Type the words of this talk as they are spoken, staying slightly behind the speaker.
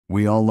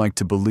We all like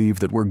to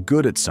believe that we're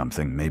good at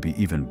something, maybe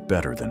even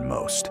better than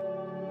most.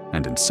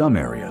 And in some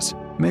areas,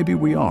 maybe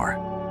we are.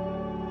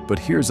 But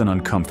here's an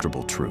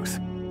uncomfortable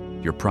truth.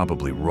 You're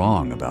probably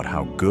wrong about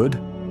how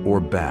good or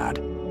bad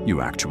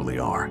you actually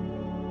are.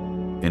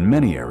 In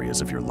many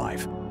areas of your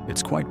life,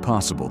 it's quite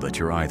possible that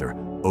you're either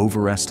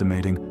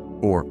overestimating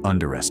or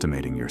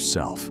underestimating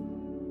yourself.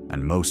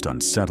 And most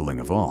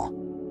unsettling of all,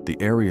 the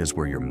areas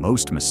where you're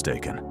most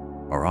mistaken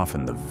are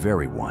often the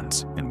very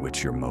ones in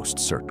which you're most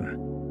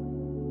certain.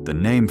 The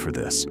name for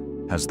this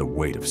has the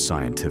weight of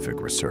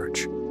scientific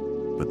research,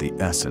 but the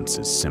essence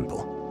is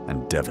simple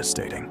and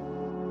devastating.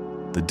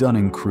 The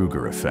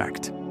Dunning-Kruger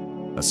Effect,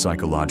 a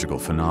psychological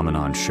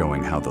phenomenon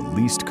showing how the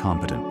least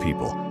competent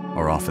people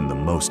are often the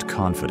most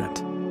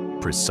confident,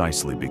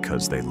 precisely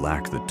because they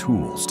lack the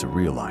tools to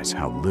realize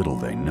how little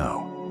they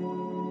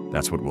know.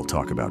 That's what we'll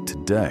talk about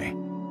today,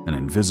 an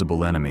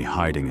invisible enemy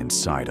hiding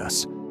inside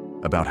us,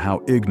 about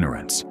how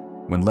ignorance,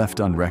 when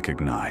left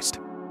unrecognized,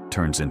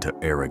 turns into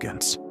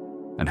arrogance,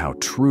 and how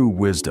true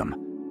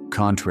wisdom,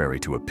 contrary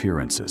to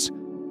appearances,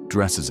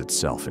 dresses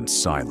itself in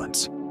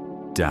silence,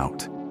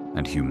 doubt,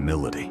 and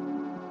humility.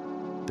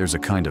 There's a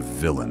kind of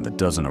villain that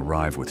doesn't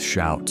arrive with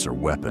shouts or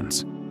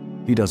weapons.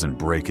 He doesn't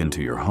break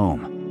into your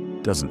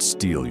home, doesn't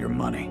steal your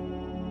money.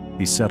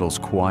 He settles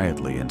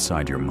quietly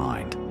inside your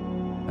mind,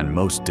 and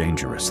most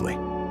dangerously,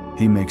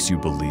 he makes you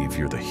believe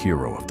you're the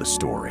hero of the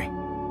story.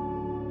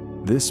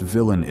 This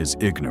villain is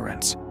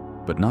ignorance,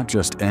 but not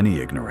just any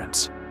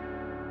ignorance.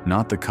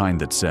 Not the kind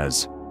that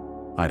says,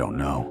 "I don't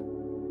know."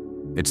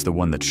 It's the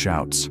one that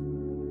shouts,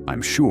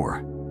 "I'm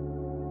sure."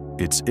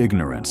 It's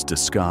ignorance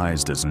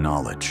disguised as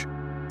knowledge,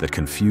 that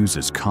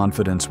confuses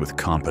confidence with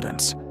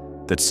competence,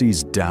 that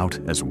sees doubt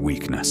as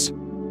weakness.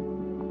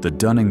 The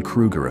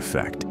Dunning-Kruger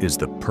effect is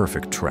the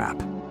perfect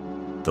trap.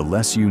 The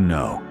less you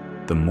know,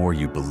 the more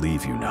you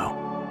believe you know.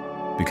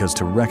 Because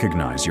to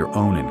recognize your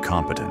own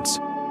incompetence,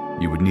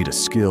 you would need a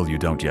skill you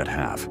don't yet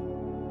have.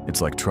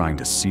 It's like trying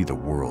to see the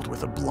world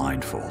with a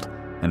blindfold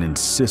and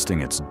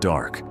insisting it's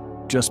dark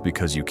just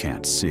because you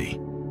can't see.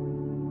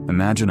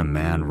 Imagine a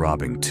man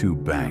robbing 2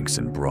 banks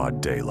in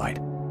broad daylight,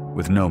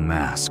 with no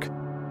mask,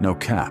 no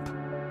cap,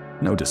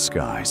 no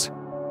disguise.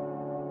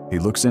 He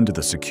looks into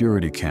the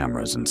security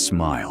cameras and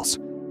smiles.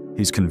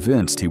 He's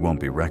convinced he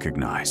won't be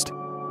recognized.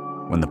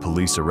 When the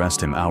police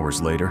arrest him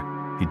hours later,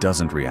 he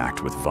doesn't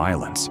react with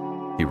violence.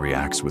 He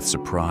reacts with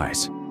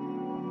surprise.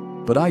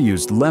 "But I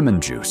used lemon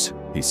juice,"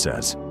 he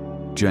says,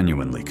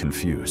 genuinely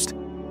confused.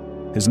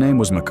 His name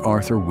was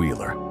MacArthur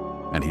Wheeler,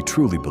 and he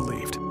truly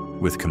believed,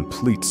 with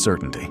complete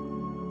certainty,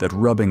 that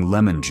rubbing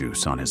lemon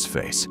juice on his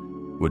face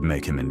would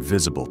make him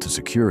invisible to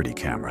security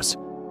cameras,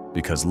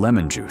 because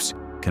lemon juice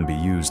can be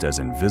used as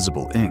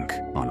invisible ink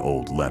on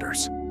old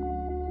letters.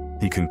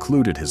 He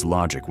concluded his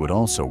logic would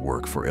also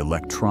work for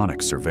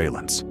electronic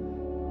surveillance.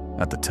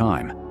 At the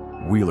time,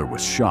 Wheeler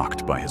was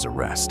shocked by his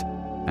arrest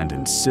and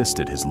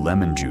insisted his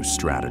lemon juice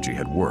strategy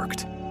had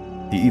worked.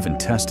 He even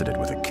tested it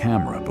with a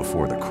camera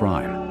before the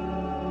crime,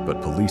 but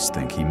police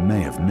think he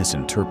may have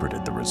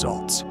misinterpreted the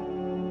results.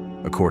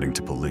 According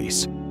to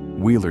police,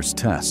 Wheeler's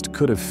test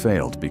could have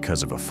failed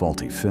because of a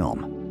faulty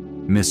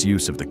film,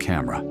 misuse of the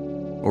camera,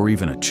 or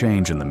even a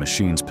change in the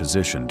machine's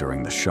position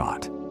during the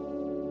shot.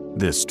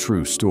 This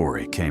true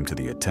story came to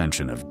the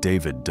attention of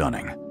David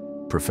Dunning,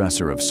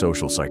 professor of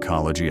social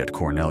psychology at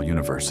Cornell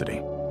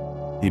University.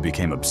 He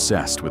became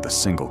obsessed with a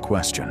single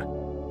question: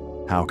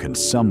 how can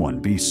someone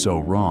be so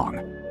wrong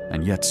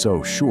and yet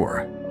so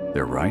sure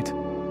they're right?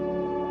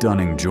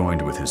 Dunning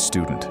joined with his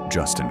student,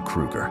 Justin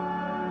Kruger.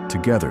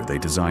 Together, they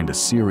designed a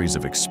series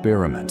of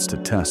experiments to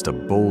test a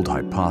bold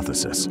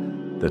hypothesis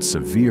that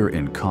severe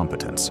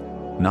incompetence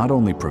not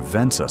only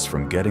prevents us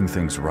from getting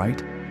things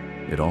right,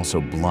 it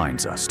also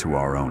blinds us to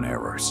our own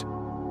errors.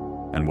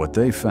 And what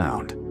they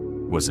found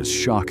was as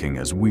shocking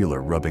as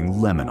Wheeler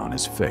rubbing lemon on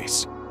his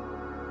face.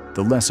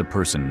 The less a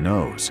person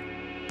knows,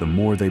 the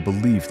more they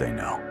believe they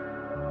know.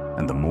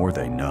 And the more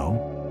they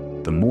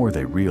know, the more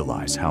they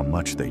realize how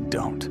much they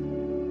don't.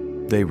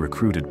 They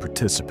recruited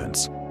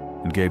participants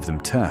and gave them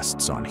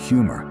tests on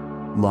humor,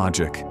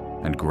 logic,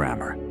 and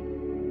grammar.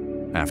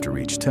 After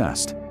each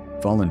test,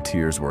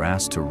 volunteers were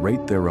asked to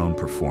rate their own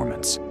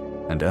performance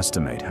and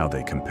estimate how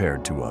they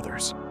compared to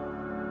others.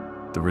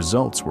 The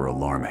results were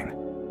alarming.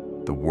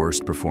 The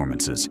worst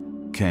performances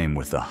came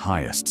with the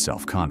highest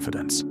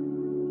self-confidence.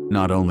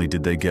 Not only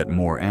did they get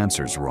more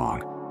answers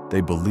wrong, they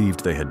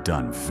believed they had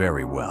done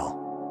very well.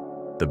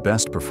 The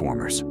best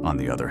performers, on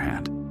the other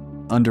hand,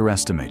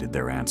 underestimated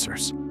their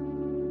answers.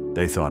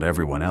 They thought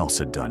everyone else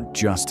had done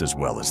just as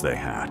well as they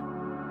had.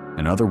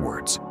 In other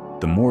words,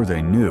 the more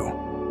they knew,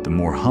 the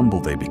more humble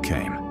they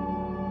became.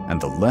 And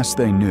the less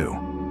they knew,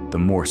 the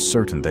more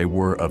certain they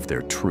were of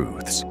their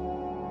truths.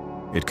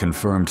 It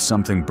confirmed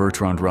something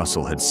Bertrand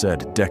Russell had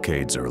said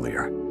decades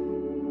earlier.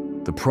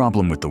 The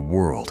problem with the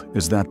world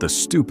is that the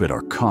stupid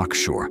are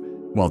cocksure,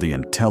 while the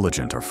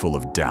intelligent are full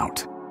of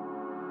doubt.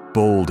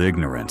 Bold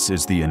ignorance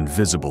is the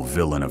invisible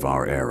villain of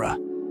our era.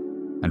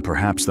 And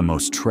perhaps the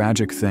most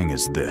tragic thing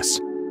is this: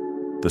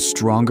 the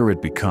stronger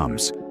it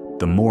becomes,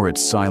 the more it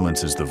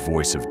silences the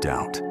voice of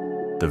doubt,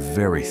 the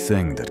very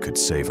thing that could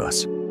save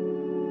us.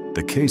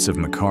 The case of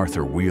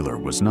MacArthur Wheeler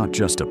was not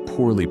just a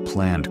poorly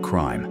planned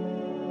crime.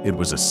 It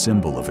was a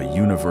symbol of a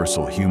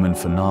universal human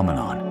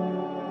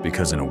phenomenon,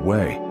 because in a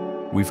way,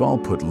 we've all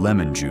put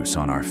lemon juice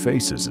on our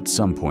faces at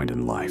some point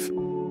in life,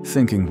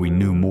 thinking we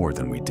knew more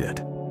than we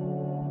did.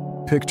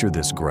 Picture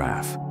this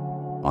graph.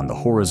 On the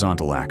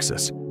horizontal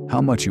axis, how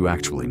much you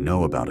actually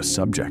know about a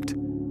subject.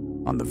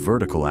 On the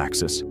vertical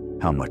axis,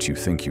 how much you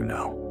think you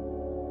know.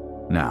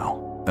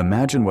 Now,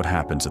 imagine what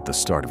happens at the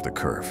start of the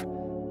curve.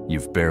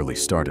 You've barely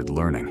started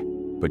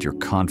learning, but your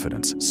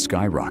confidence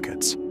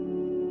skyrockets.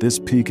 This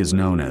peak is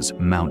known as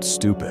Mount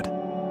Stupid,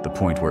 the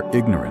point where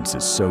ignorance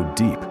is so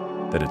deep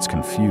that it's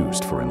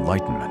confused for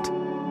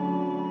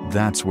enlightenment.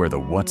 That's where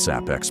the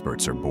WhatsApp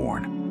experts are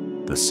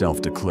born, the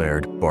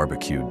self-declared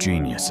barbecue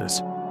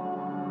geniuses.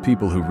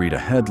 People who read a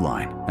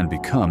headline and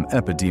become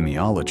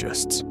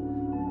epidemiologists,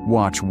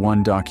 watch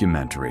one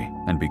documentary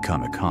and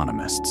become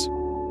economists.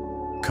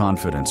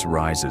 Confidence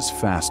rises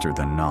faster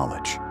than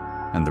knowledge,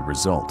 and the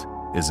result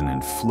is an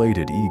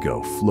inflated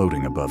ego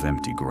floating above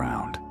empty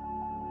ground.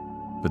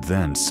 But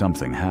then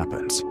something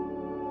happens.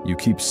 You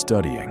keep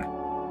studying,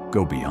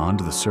 go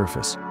beyond the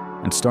surface,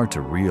 and start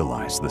to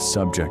realize the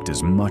subject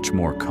is much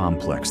more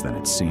complex than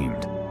it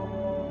seemed.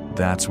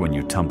 That's when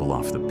you tumble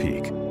off the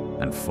peak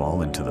and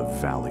fall into the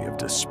valley of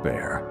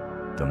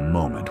despair, the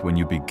moment when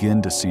you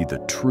begin to see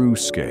the true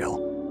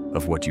scale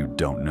of what you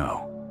don't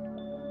know.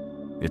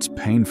 It's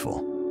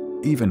painful,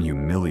 even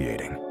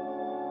humiliating,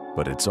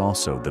 but it's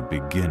also the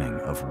beginning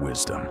of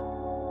wisdom.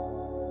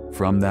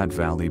 From that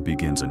valley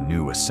begins a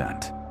new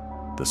ascent,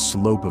 the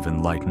slope of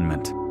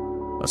enlightenment,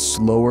 a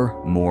slower,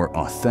 more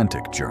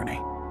authentic journey.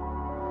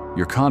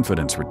 Your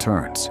confidence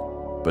returns,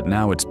 but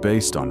now it's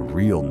based on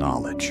real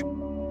knowledge.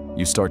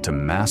 You start to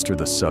master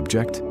the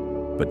subject,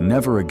 but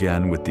never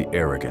again with the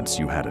arrogance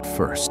you had at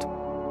first,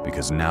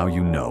 because now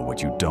you know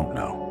what you don't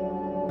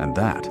know, and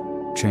that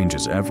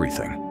changes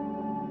everything.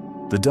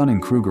 The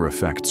Dunning-Kruger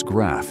Effect's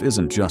graph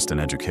isn't just an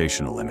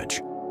educational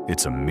image,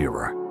 it's a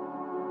mirror.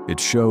 It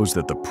shows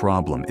that the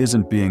problem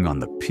isn't being on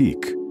the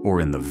peak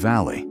or in the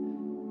valley,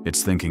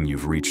 it's thinking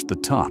you've reached the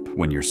top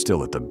when you're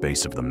still at the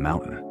base of the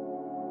mountain.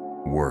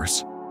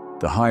 Worse,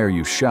 the higher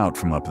you shout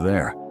from up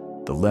there,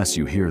 the less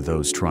you hear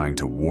those trying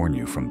to warn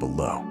you from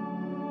below.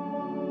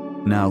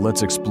 Now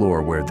let's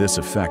explore where this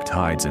effect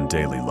hides in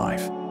daily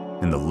life,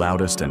 in the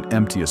loudest and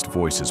emptiest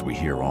voices we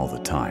hear all the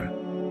time.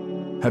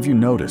 Have you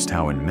noticed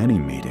how in many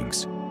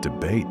meetings,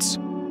 debates,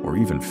 or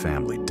even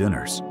family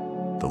dinners,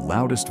 the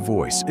loudest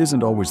voice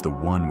isn't always the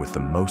one with the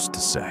most to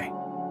say?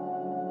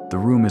 The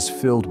room is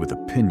filled with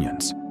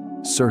opinions,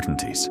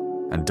 certainties,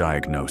 and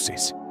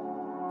diagnoses,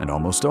 and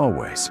almost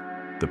always,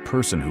 the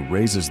person who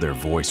raises their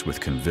voice with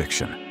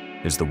conviction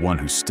is the one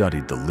who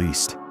studied the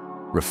least,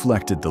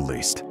 reflected the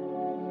least,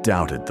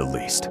 doubted the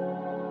least.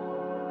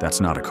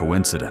 That's not a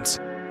coincidence.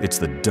 It's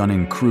the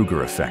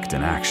Dunning-Kruger Effect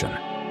in action.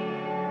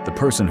 The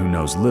person who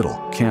knows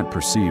little can't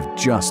perceive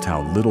just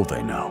how little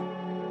they know.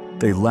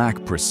 They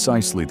lack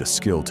precisely the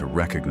skill to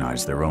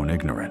recognize their own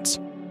ignorance.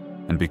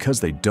 And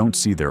because they don't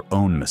see their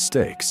own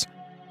mistakes,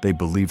 they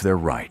believe they're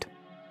right,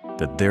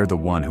 that they're the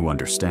one who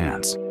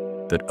understands,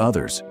 that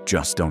others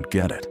just don't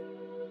get it.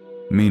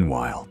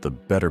 Meanwhile, the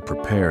better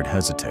prepared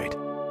hesitate,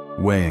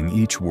 weighing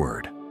each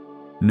word,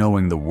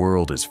 knowing the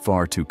world is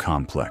far too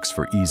complex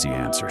for easy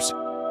answers,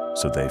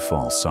 so they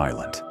fall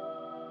silent.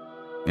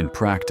 In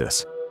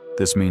practice,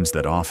 this means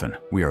that often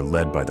we are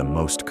led by the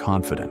most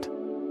confident,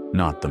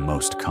 not the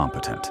most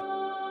competent.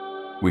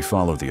 We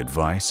follow the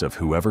advice of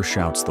whoever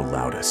shouts the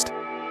loudest,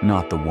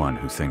 not the one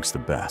who thinks the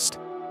best.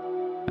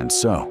 And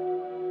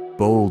so,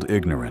 bold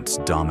ignorance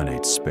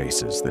dominates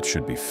spaces that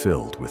should be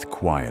filled with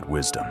quiet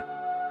wisdom.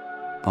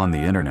 On the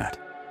internet,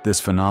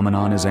 this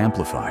phenomenon is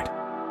amplified.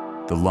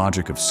 The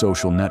logic of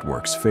social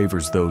networks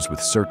favors those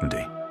with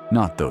certainty,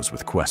 not those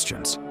with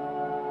questions.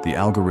 The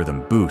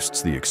algorithm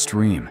boosts the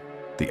extreme,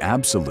 the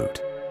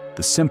absolute,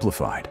 the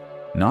simplified,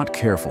 not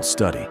careful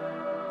study,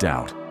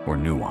 doubt, or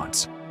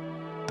nuance.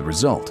 The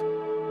result?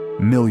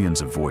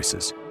 Millions of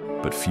voices,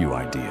 but few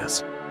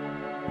ideas.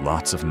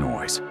 Lots of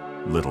noise,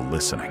 little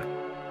listening,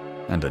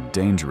 and a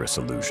dangerous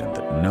illusion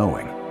that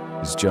knowing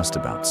is just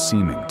about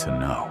seeming to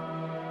know.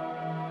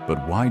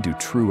 But why do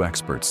true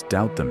experts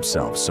doubt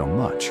themselves so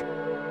much?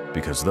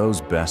 Because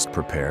those best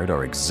prepared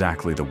are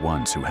exactly the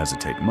ones who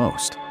hesitate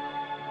most.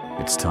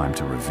 It's time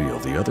to reveal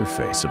the other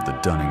face of the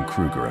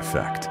Dunning-Kruger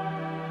Effect.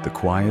 The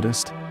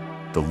quietest,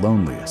 the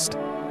loneliest,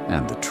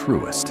 and the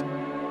truest.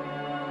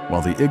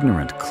 While the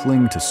ignorant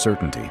cling to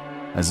certainty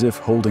as if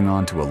holding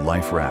on to a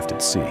life raft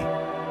at sea,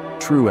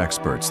 true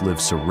experts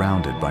live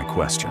surrounded by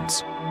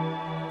questions.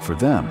 For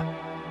them,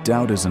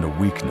 doubt isn't a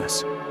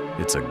weakness,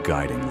 it's a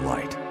guiding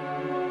light.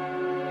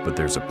 But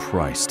there's a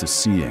price to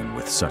seeing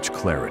with such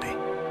clarity.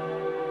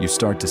 You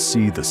start to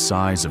see the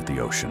size of the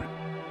ocean,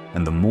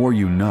 and the more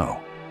you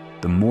know,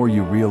 the more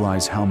you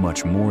realize how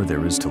much more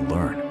there is to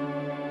learn.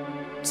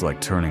 It's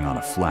like turning on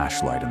a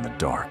flashlight in the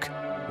dark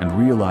and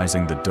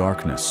realizing the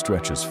darkness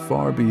stretches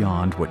far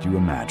beyond what you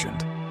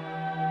imagined.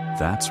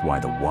 That's why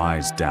the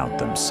wise doubt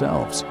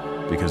themselves,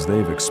 because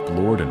they've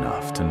explored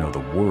enough to know the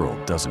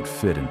world doesn't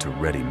fit into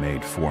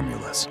ready-made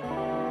formulas,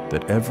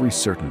 that every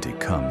certainty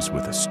comes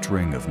with a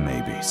string of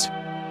maybes.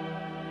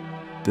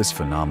 This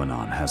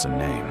phenomenon has a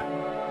name: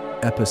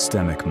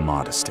 epistemic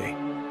modesty,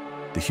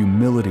 the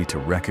humility to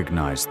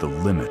recognize the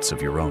limits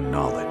of your own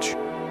knowledge.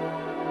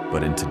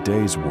 But in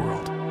today's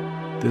world,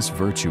 this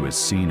virtue is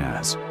seen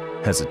as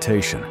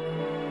hesitation,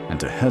 and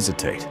to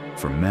hesitate,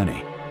 for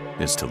many,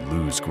 is to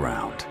lose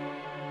ground.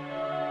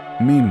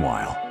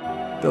 Meanwhile,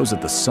 those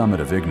at the summit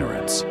of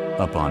ignorance,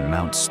 up on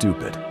Mount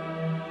Stupid,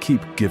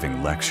 keep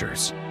giving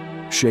lectures,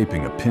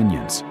 shaping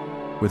opinions,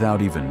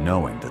 without even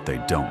knowing that they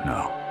don't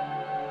know.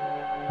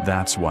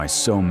 That's why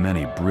so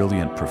many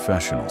brilliant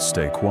professionals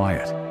stay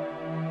quiet.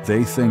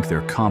 They think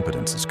their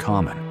competence is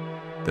common,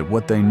 that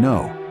what they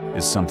know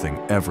is something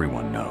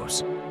everyone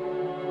knows.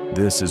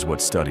 This is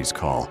what studies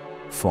call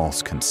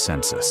false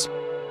consensus.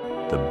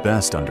 The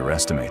best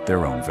underestimate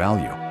their own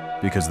value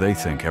because they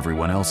think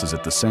everyone else is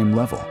at the same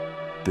level.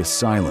 This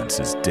silence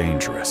is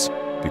dangerous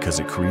because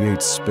it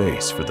creates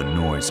space for the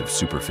noise of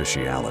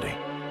superficiality,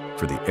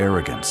 for the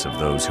arrogance of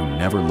those who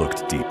never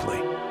looked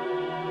deeply.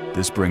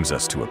 This brings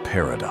us to a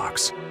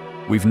paradox.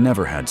 We've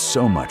never had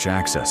so much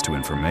access to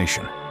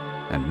information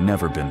and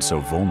never been so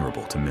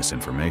vulnerable to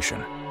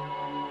misinformation,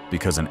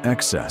 because an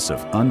excess of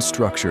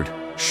unstructured,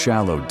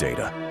 shallow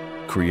data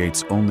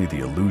creates only the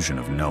illusion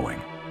of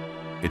knowing.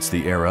 It's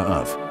the era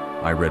of,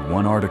 I read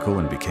one article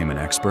and became an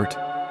expert,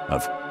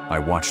 of, I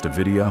watched a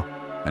video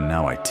and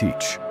now I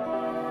teach,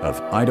 of,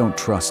 I don't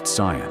trust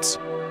science,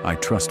 I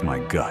trust my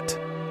gut.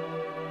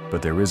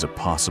 But there is a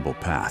possible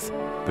path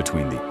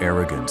between the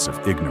arrogance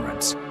of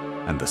ignorance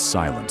and the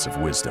silence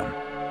of wisdom,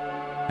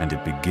 and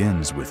it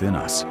begins within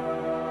us.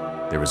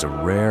 There is a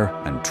rare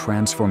and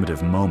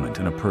transformative moment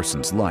in a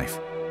person's life,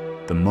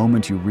 the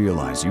moment you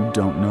realize you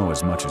don't know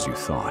as much as you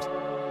thought.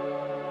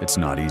 It's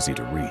not easy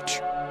to reach.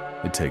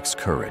 It takes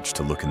courage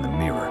to look in the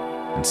mirror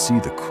and see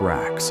the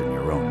cracks in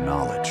your own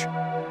knowledge.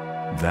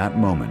 That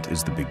moment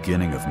is the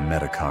beginning of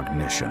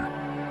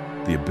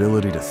metacognition, the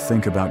ability to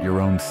think about your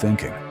own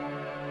thinking,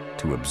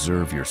 to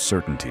observe your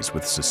certainties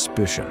with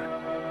suspicion,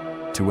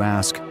 to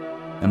ask,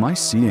 am I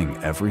seeing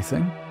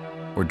everything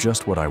or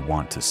just what I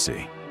want to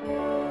see?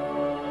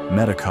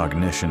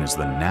 Metacognition is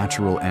the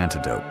natural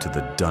antidote to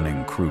the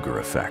Dunning-Kruger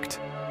Effect.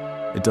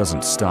 It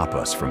doesn't stop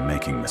us from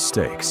making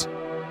mistakes,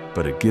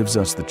 but it gives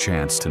us the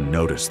chance to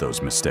notice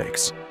those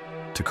mistakes,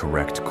 to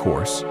correct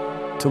course,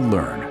 to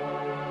learn.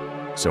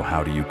 So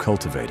how do you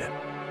cultivate it?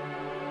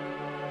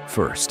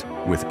 First,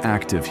 with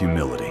active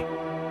humility.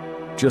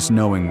 Just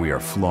knowing we are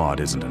flawed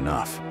isn't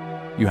enough.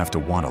 You have to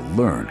want to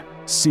learn,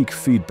 seek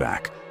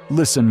feedback,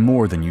 listen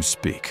more than you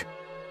speak.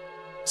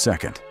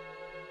 Second,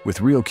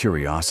 with real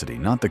curiosity,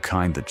 not the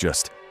kind that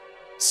just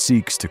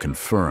seeks to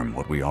confirm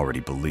what we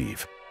already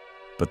believe,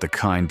 but the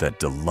kind that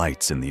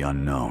delights in the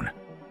unknown,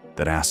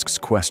 that asks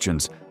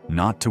questions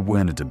not to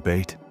win a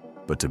debate,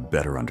 but to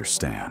better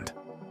understand.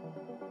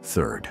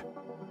 Third,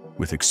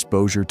 with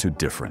exposure to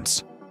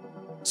difference.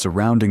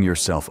 Surrounding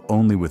yourself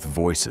only with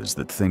voices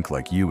that think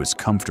like you is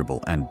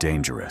comfortable and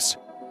dangerous.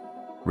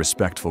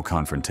 Respectful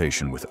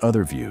confrontation with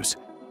other views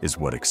is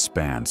what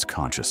expands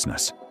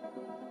consciousness.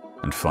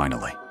 And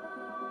finally,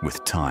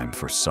 with time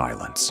for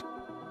silence.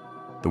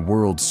 The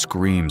world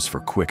screams for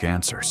quick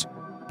answers,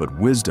 but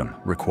wisdom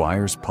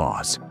requires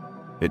pause.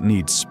 It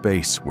needs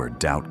space where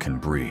doubt can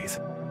breathe.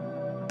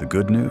 The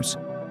good news?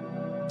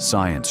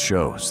 Science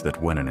shows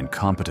that when an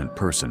incompetent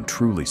person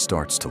truly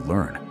starts to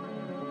learn,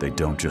 they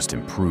don't just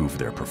improve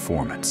their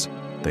performance,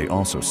 they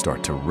also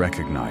start to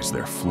recognize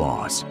their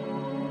flaws.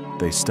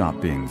 They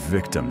stop being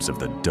victims of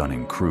the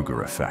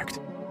Dunning-Kruger Effect,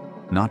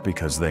 not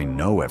because they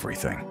know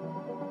everything,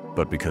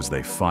 but because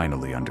they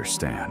finally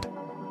understand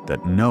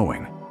that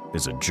knowing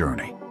is a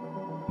journey,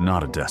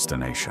 not a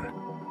destination.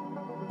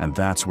 And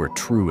that's where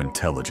true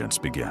intelligence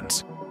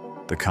begins,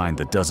 the kind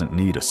that doesn't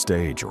need a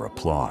stage or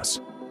applause,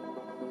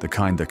 the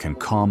kind that can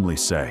calmly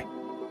say,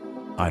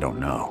 I don't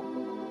know,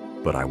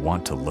 but I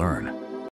want to learn.